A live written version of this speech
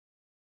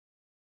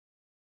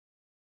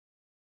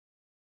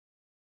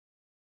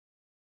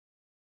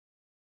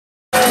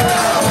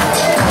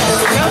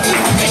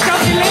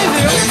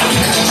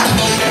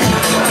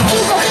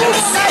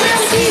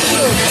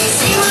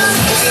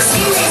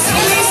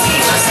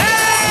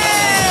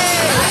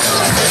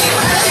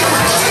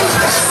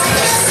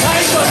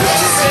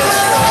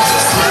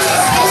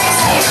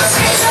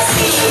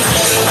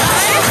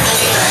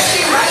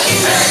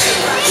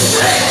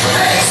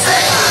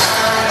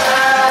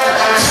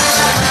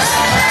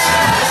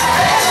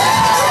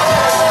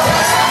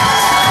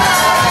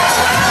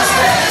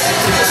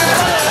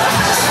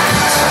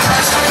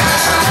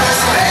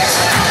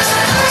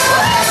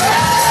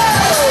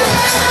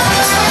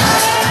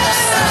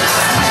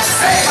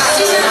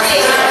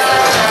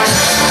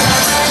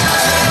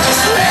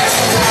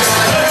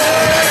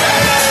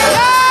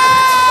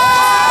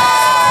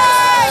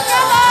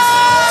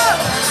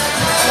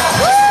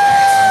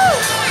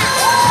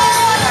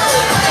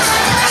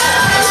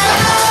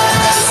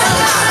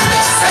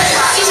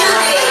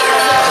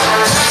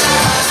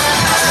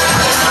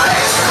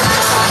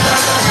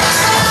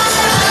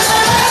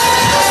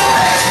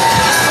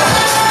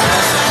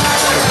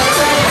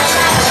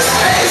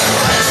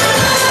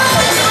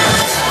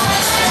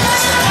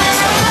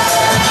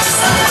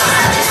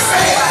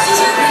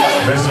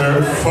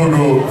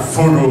Fugo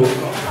Fugo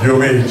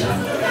Heultje.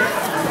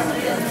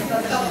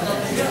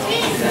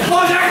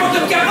 Oh, jij komt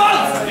hem kapot!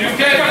 Je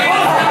kijkt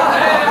kapot!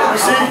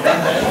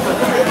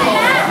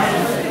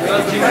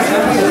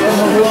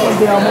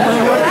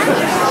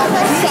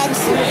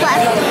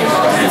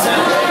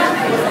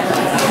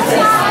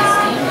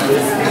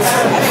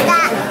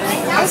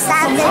 Hij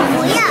staat in de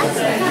moeia.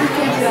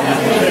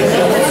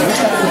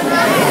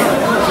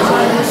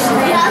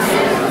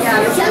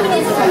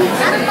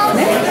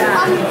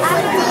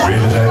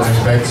 Wederzijds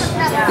respect.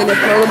 Kun je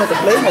het met de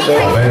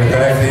Playmobil? Bij de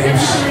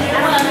kijkteams.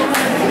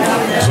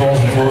 Zoals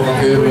het voor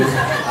natuurlijk.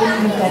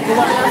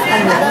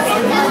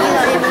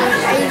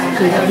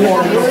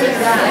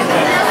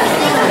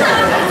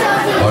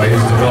 Maar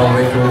is het wel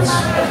wikkeld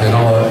in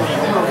alle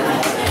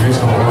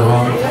gemeenschappen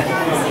van.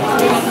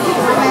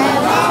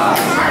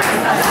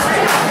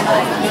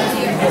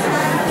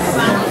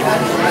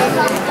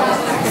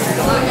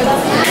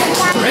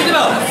 Weet je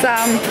wel?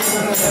 Samen.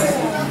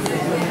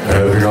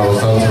 We gaan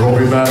staan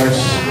Robbie Bags.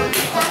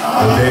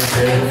 De DT.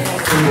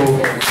 Fugo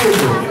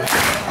Fugo.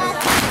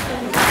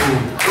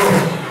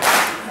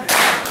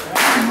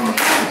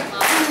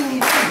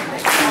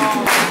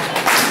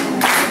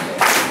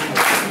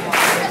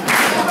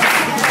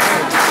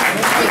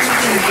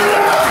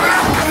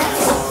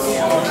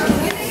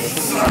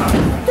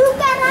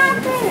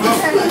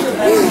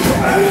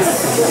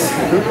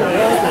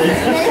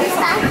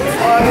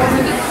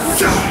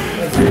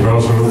 Ik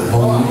was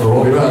van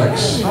Robbie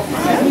Bags.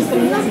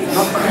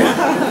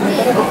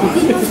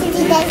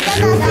 Die denkt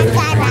dat dat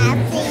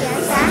karate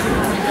is,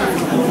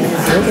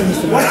 hè?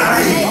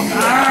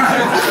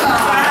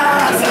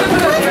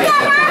 Moet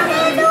karate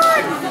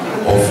doen!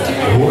 Of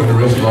hoe een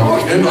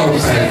wrestler in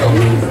altijd kan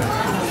doen.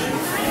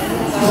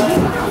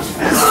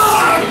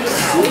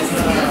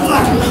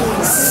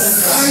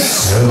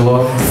 Heel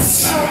lang.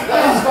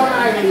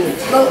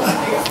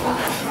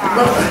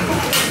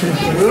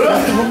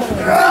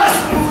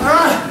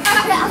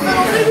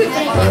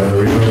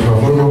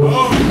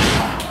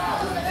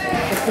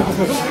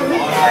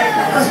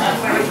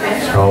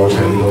 Schouders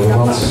en de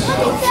mat.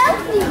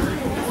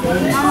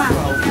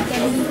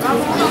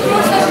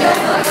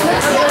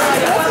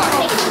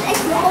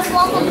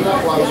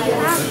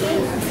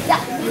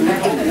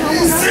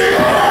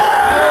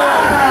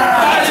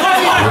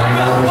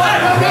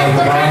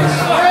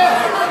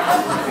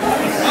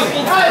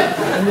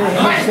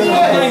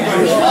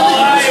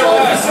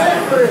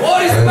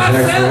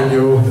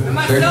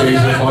 Zeg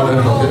deze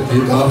vader dat dit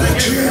niet mag.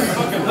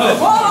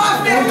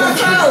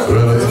 We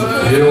willen het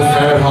heel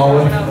ver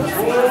houden.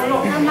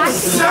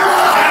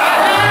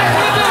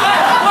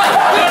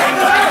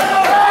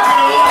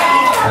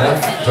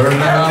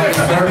 Turn around,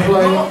 fair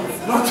play.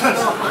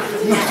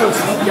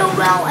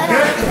 Jawel, en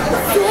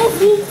zo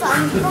viel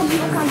van die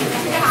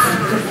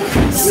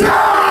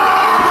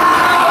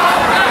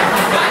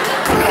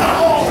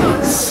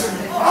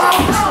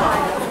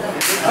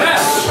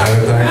En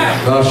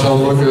uiteindelijk, daar zal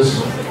Lucas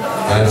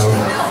en ook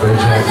een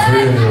beetje aan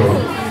het doen.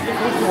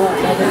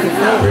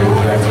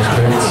 Wederzijds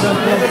respect.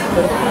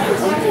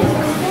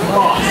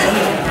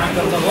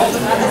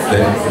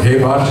 Nee,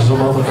 geen baasjes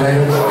om aan te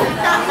krijgen.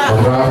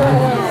 Van Dragen.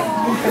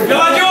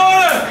 Ja, jongen!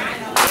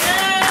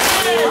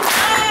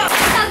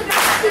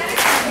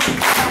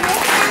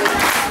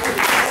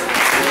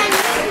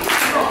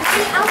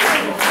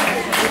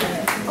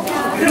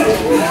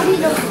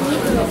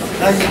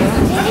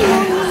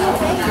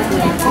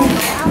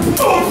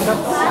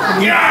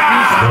 Ja!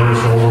 Dat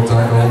is wel wat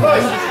tackle.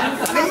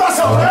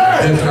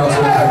 Dit gaat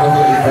zo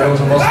bij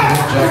onze master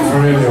Jack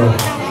Ferrino.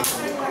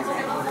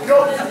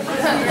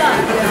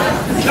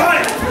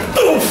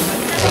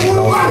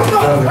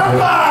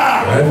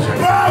 En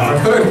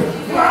Jack terug.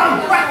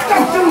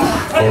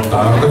 Komt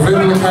daar de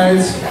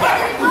vriendelijkheid.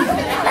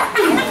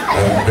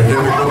 En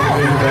begint de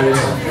competitiviteit.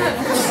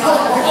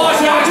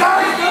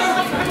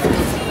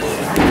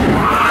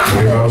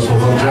 Reversal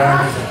van Jack.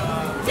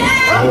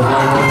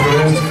 Overlijn van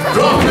geweest.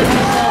 Drop it!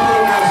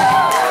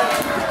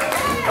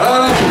 En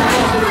dat is een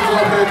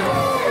klap in.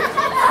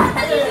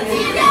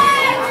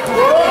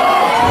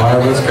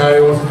 let's carry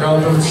over the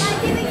counters.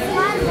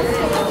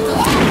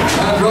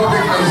 And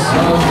dropping as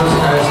this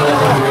guy's like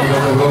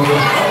the logo.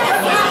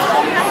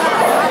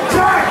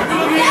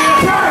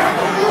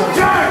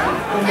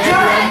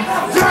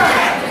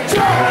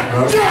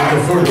 Fugo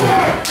Fugo.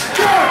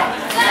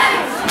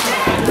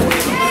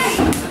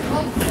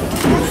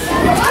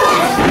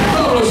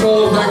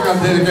 Back aan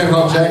dit keer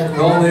van Jack,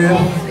 wel neer.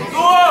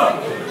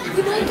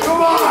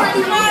 Come on!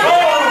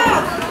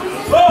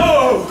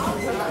 Oh!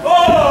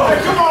 Oh! Hey,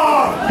 come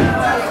on!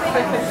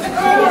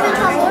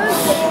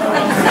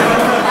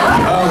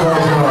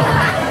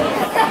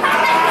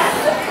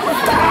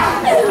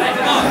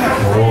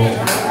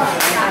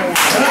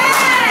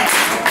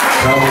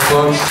 Double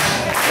punch.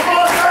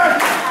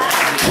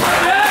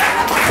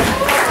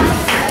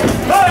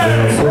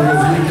 Fugo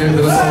 4 keer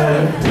de rest al.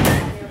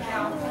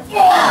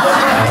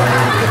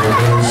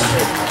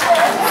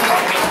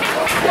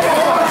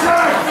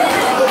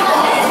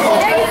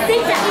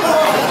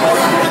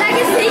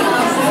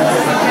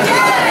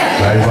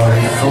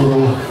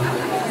 Fugo,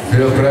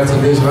 veel pret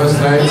in deze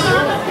wedstrijd.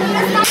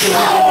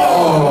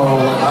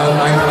 Oh,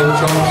 uiteindelijk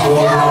jump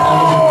zoals we nog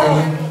anders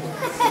kunnen.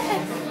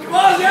 Come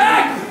on,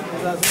 Jack!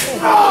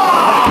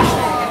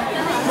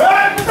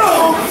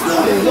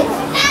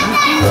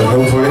 Go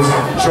for it.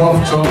 Chop,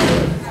 chop.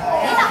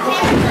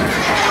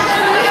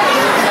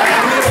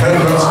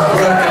 Het was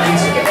correct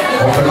niet.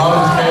 Op de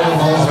oude schedel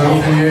van zijn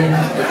hoofd hier.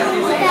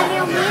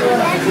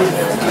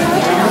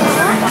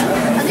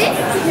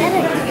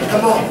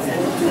 Come on.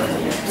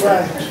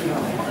 Right.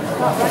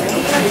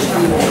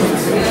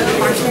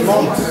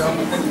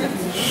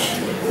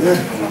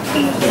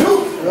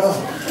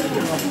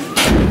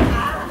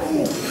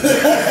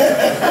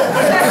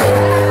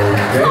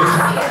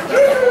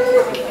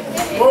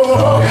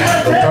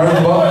 De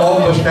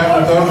turnbuckle, beschermt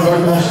de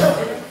turnbuckles.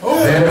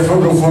 Nee, de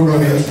Fugo Fugo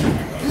niet.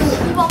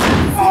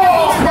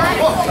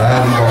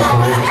 En wat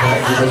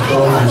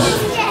gelukkig,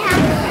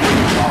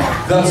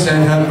 dat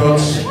zijn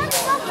headbutts.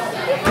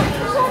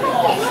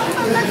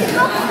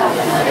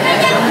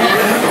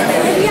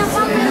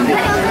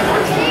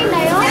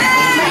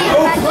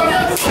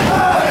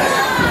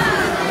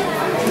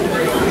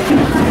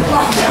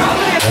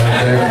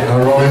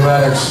 En Robbie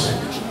Maddox.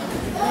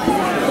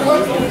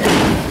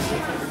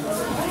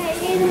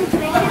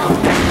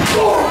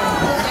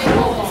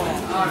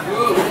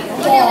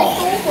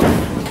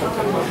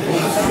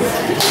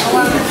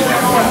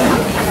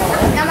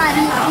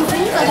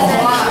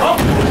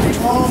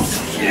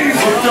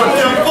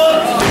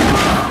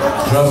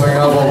 Dropping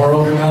elbow for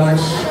Robbie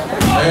Maddox.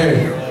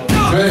 Hey,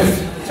 straight.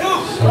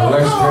 So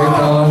leg straight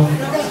down.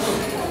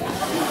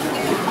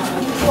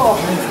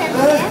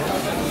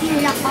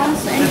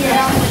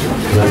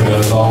 Look at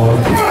us all.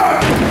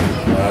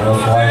 And a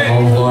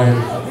flying clothesline.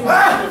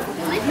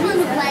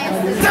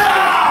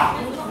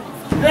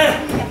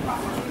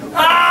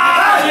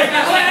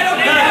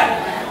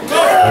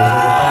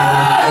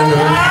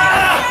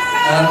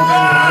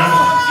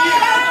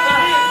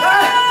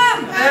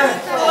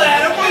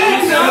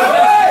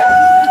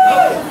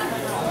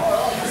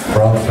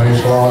 Front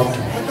face lock.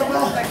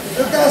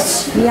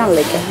 Ja,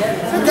 lekker.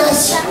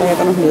 We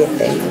hebben nog meer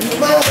tegen.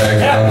 Kijk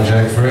naar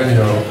Jack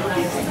Ferrigno.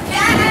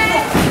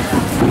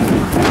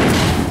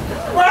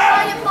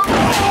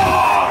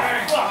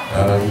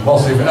 En een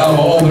massieve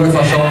elbow onderdruk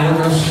van Shawn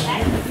Lucas.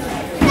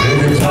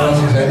 Deze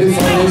situatie zijn dit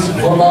van deze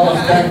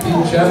voormalig tag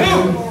team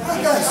champion.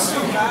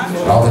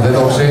 Laten we dit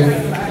ook zien.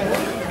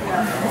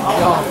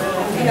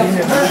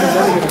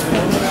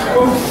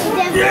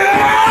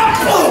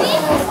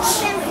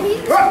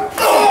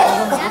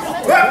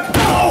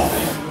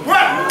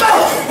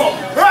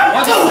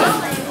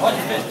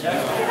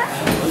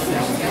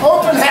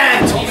 Open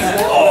hand!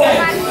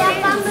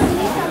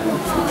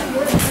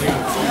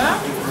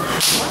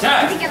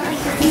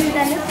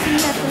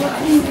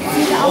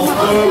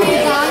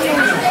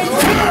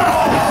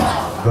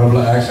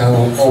 Dubbele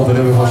axe-handle op de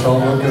ribben van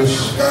Shawn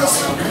Lucas.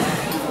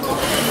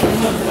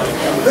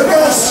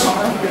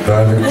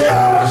 Duidelijk is aan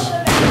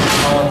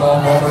het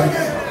aanvallen.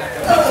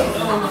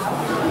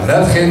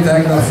 Net geen tag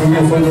naar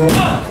Fugo Fugo.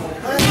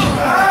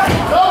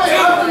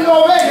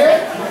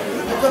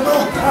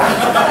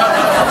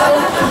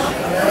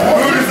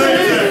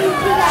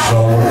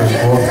 Shawn Lucas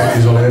wordt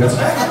geïsoleerd.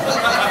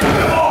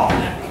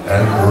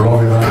 En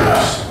Robbie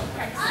Maddox.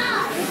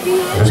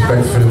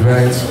 Respect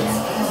verdwijnt.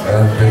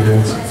 En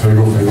begint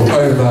Fugo Fugo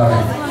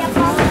uitdaging.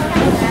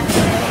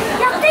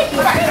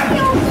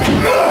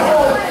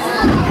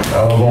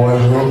 Elbow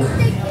in de hoek.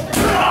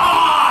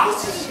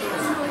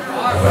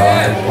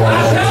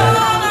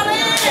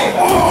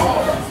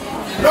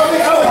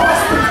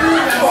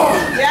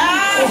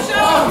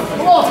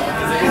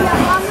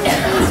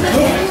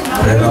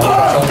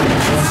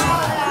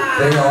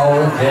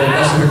 Tegenhouden, de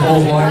beste de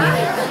clothesline.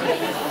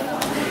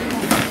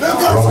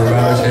 Robbie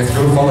Maddox heeft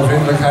genoeg van de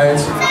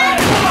vriendelijkheid.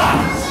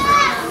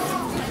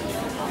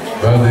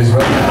 Wel, deze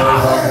wel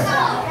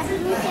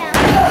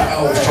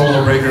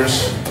shoulder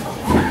breakers.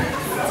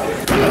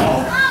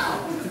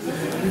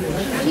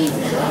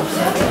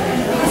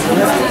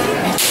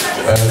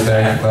 En de tag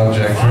naar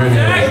Jack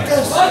Ferrigno.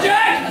 Oh,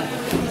 Jack!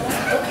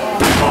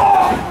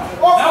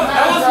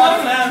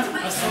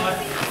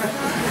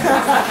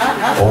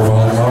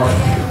 Overhand mag.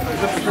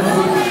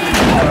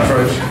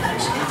 Average.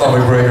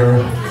 Stomach breaker.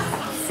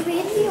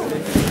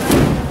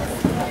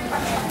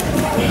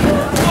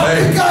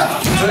 Hey,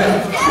 2.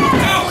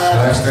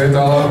 Slechts 2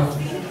 talen.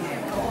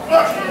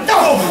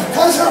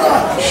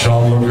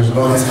 Sean Lucas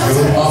nog niet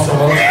genoeg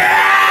afgemaakt.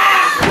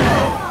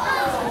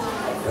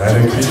 En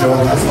ik kies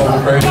over de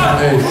stomach breaker.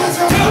 1,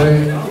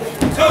 2.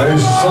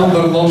 Deze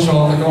zonder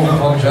nonchalante komen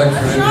van Jack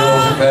Fernando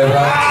als ik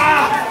bijbracht.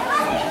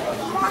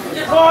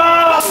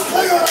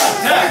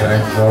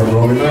 Kijk naar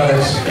Robbie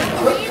Maddox.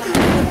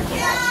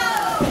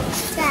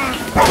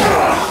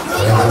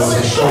 En dat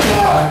is zo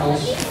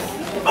takels.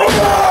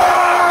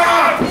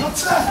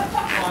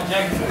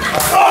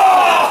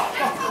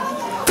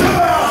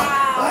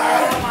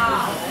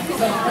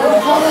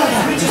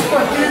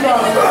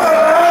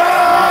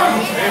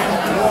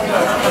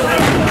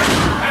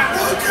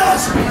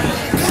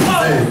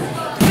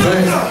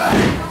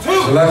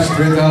 Slechts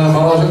 2 talen,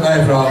 maar als het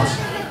mij vraagt,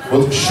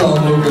 moet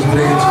Sean Lucas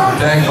dringend een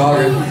tank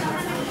maken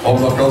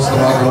om nog kans te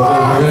maken op de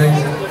overwinning.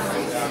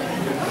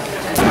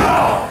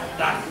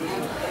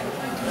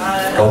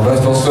 Kan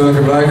best wel steun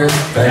gebruiken,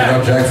 tank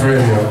naar Jack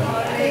Fernando.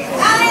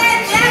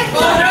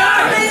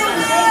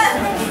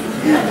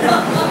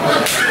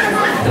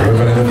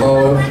 Ruben in de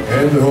power,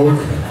 in de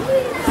hoek.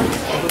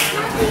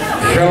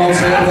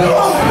 Gelanceerd, en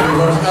nu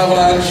wordt het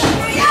avalanche.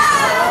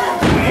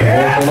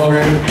 Er wordt er nog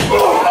in.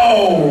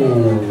 Oh!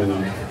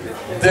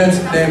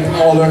 Dit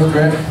neemt alle lucht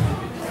weg.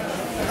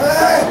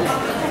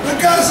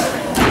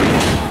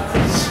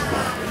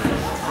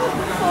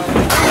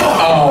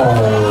 Oh!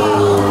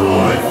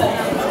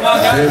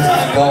 Dit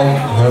kan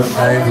het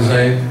einde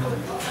zijn.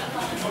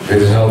 Ik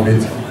weet zelf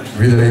niet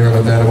wie er een met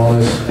de derde man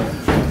is.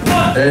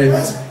 1,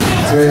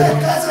 2.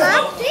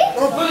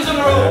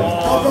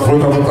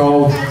 Voet op het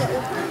al.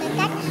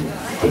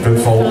 De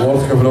puntval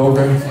wordt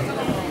gebroken.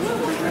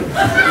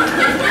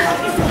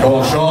 Kom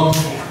on, Sean.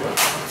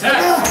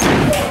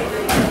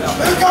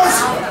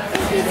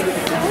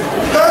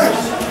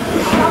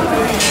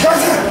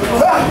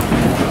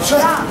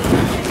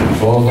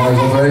 Volgens mij is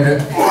het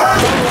weken.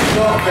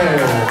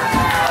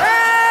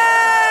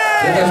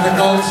 Dit is de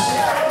kans.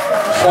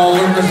 Sean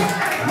Lucas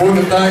moet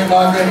een tijd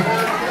maken.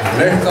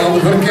 Ligt aan de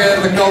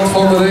verkeerde kant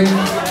van de ring.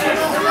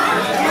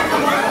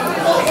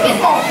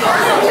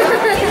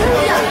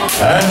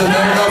 En de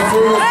ding gaat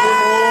Fugo Fugo.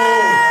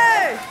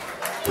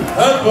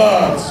 Het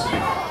wordt.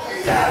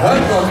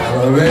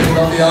 We weten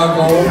dat hij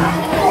aankomt.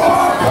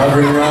 Maar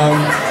bring hem aan.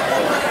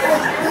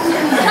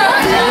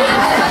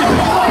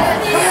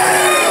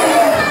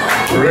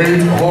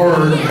 Great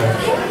horror.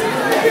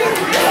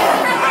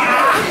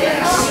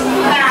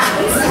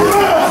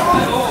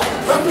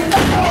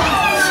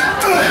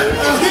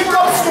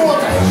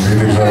 En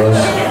wie zelfs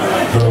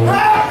de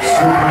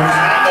super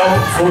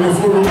op Fugo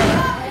Fugo.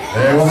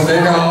 Hij wordt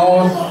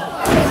tegengehouden.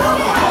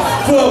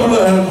 Dubbele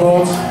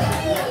headbutt.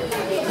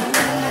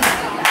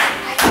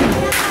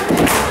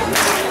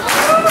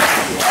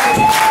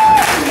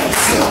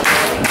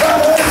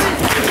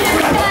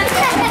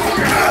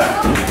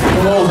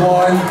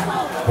 Clothesline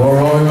voor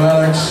Robbie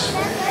Maddox.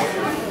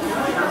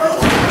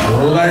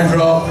 Leg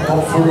drop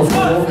op Fugo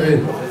Fugo.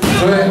 1,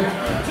 2.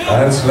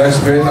 En slechts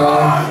 2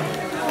 aan.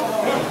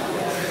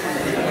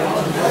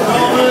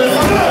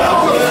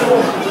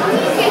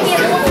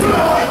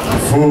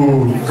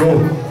 Fugo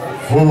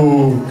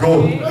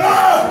Fugo.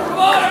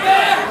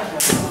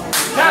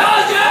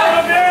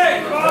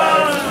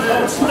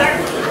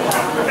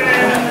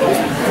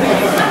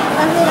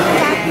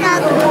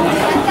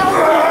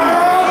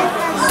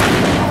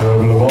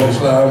 Dubbele body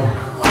slam.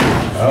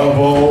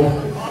 Elbow.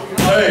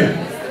 1,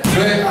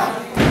 2.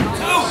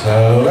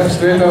 Slechts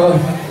 2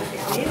 tellen.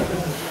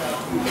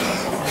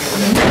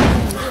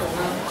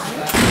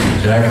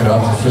 Jack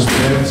gaat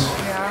gefrustreerd.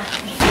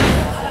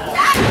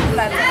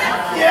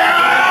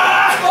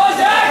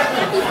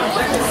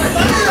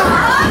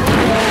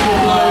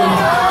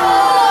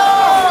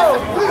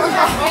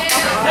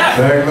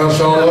 Kijk naar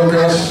Sean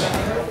Lucas.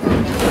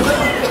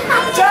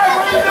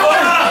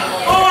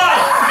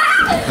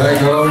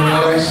 Kijk naar Robbie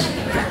Maddox.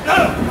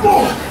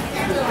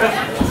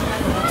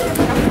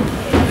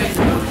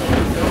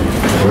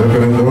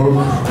 Ruben in de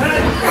hoek.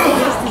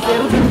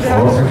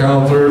 Wordt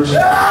gecounterd.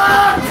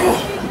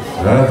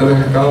 Letterlijk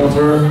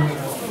gecounter.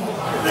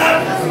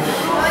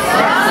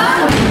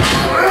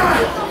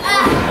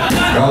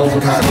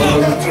 Counter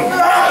gecounter.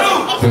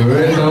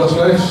 2 tellen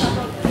slechts.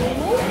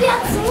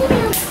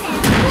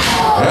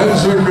 En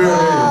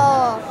Zucker.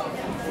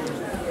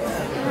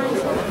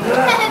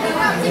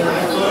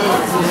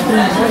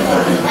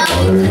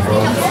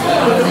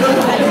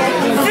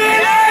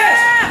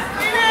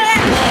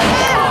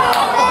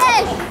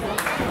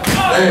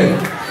 Eén,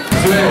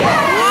 2. En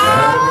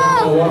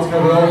de wordt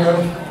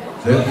gebroken.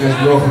 Dit is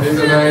nog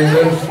niet het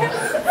einde.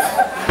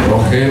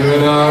 Nog geen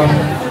winnaar.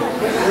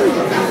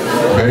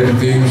 Beide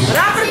teams.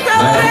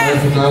 Lijken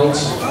verteld.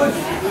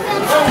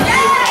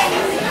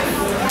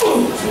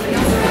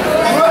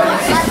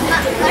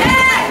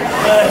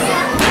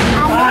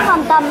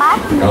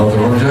 Counter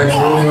van Jack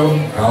Fernando.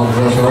 Counter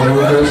van Sean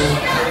Lucas.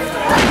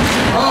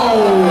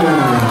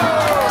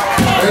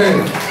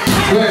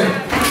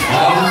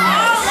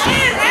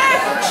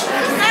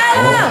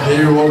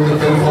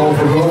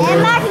 aantal vergroten.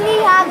 En maak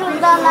niet harder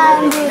dan naar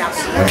een buurt.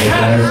 En we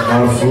krijgen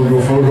naar Fugo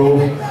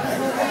Fugo.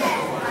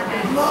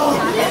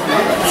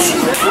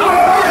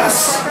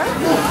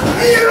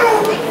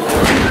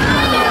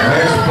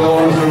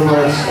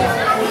 Explosive.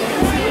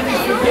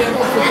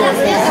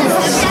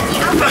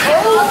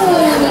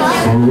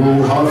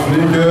 Fugo gaat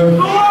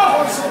vliegen.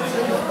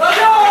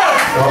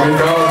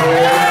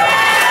 Kamikaze.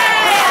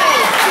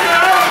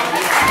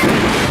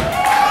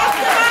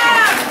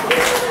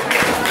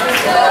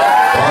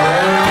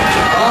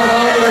 Aan de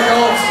andere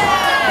kant.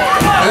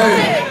 1,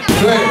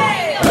 2,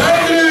 en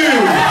nu!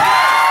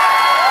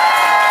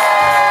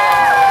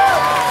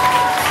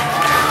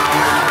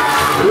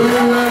 Uw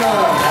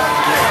winnaar,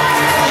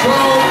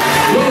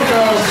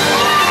 Lucas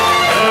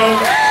en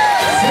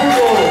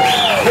Fugo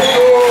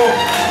Fugo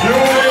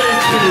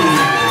FWF.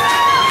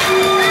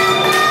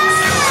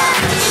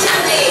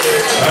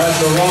 En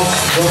de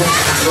last wordt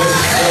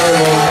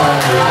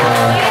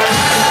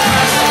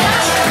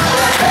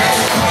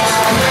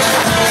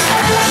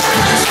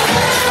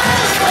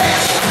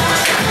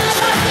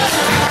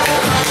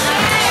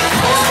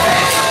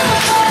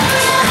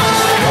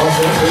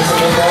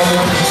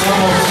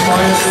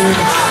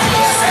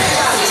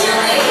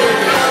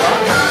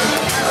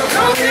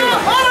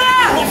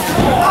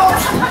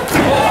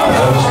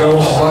en de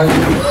schouderslijst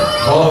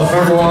van het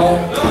Fugo aan.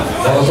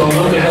 Dat is al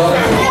lukken gaan.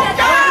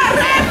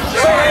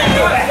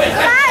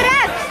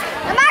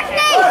 Dat maakt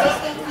niks.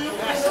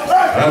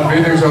 En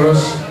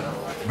Pietingsaurus,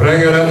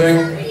 breng een redding.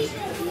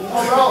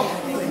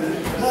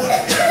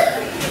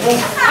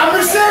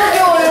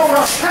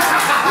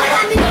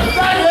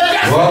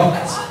 Wat?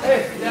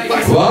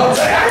 Wat?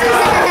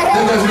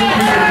 Dit is niet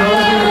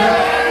Pietingsaurus.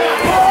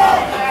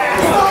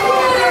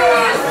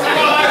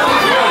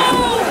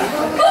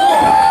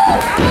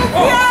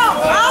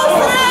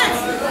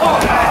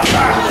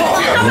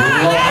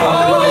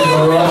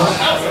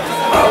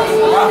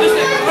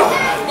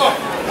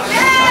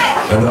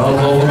 En de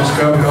aanval van de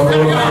schuim gaat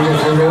door.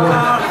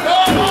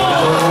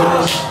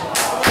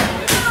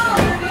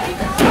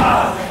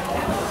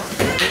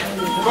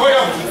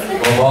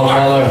 Kom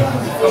allemaal.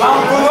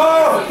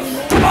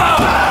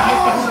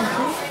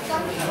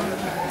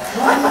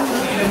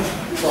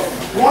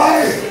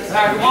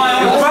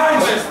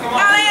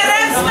 Allee,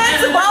 rens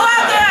mensen, bal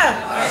laten!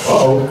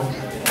 Oh.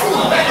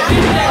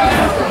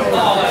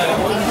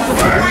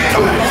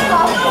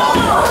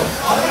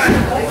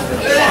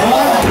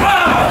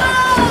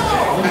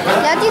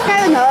 Ja, die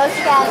gaan we nooit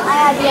gaan. Ah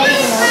ja, die hebben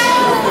we nooit.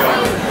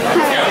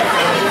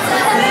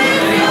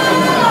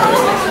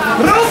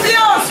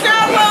 Rufio,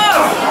 schapen!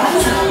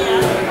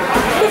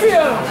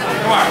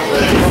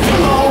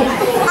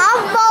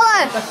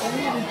 Afballen!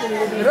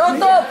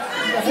 Rot op!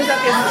 Dat is dat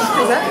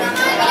even hè?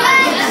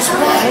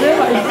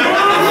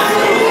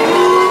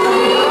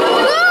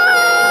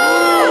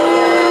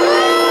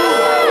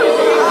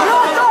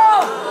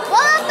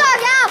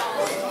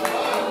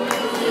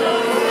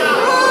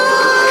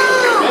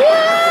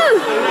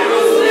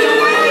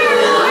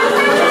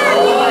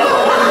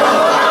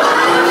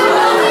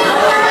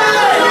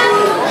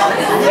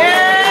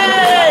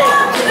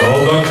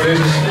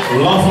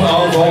 Laffe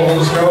aanval van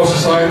de Scouts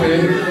Society.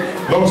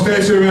 Nog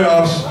steeds uw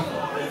winnaars,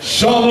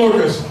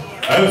 Lucas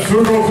en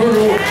Fugo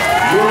Fugo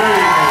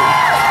FWF.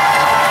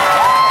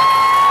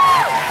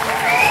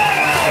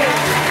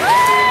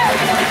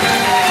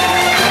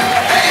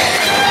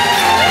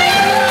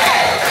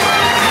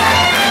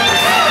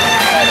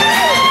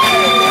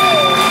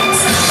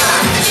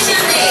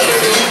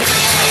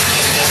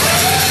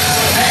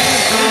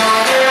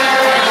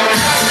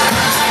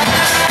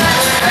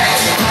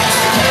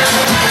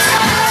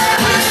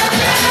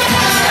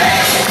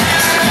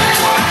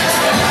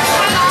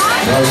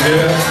 Dames en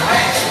heren,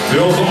 bij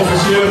onze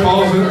officiële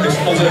pauze is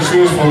onze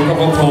excuus voor de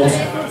kapotgrond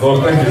door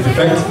het technisch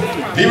defect.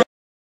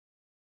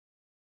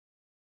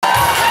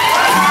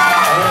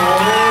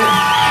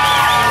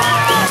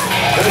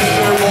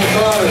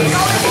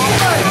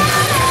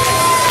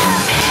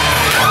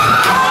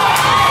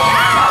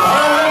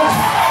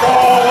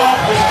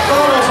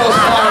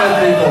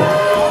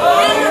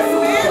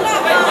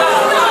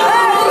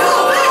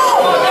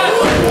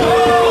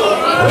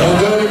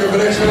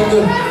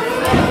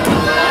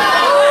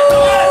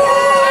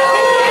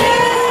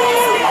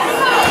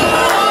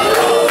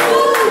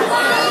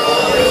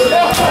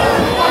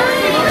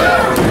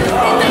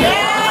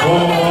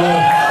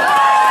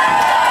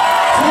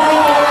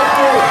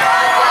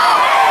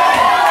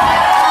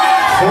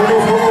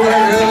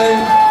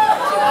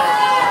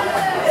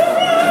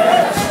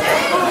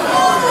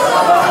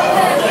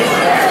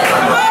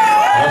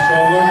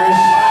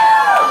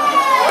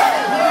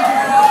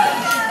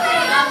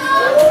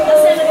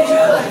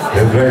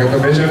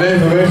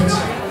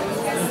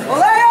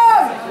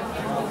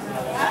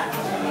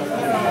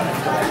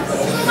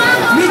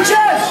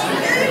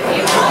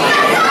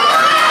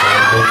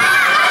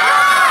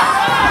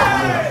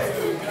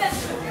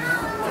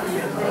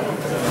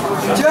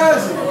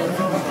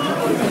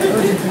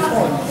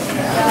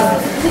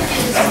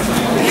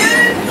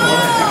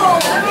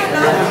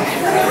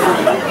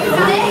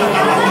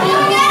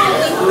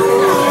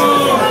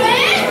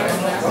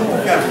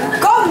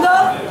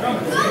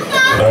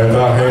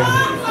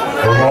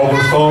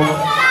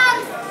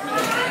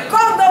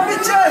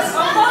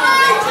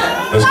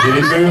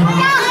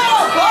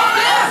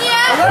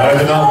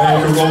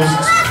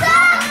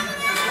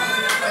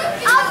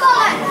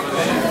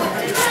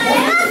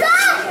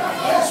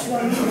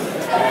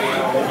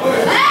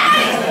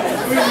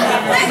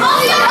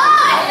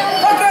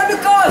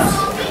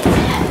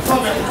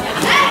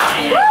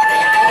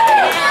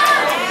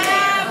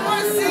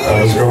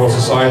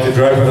 maait de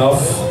druipen af.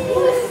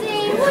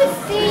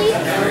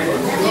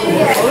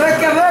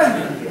 Lekker man!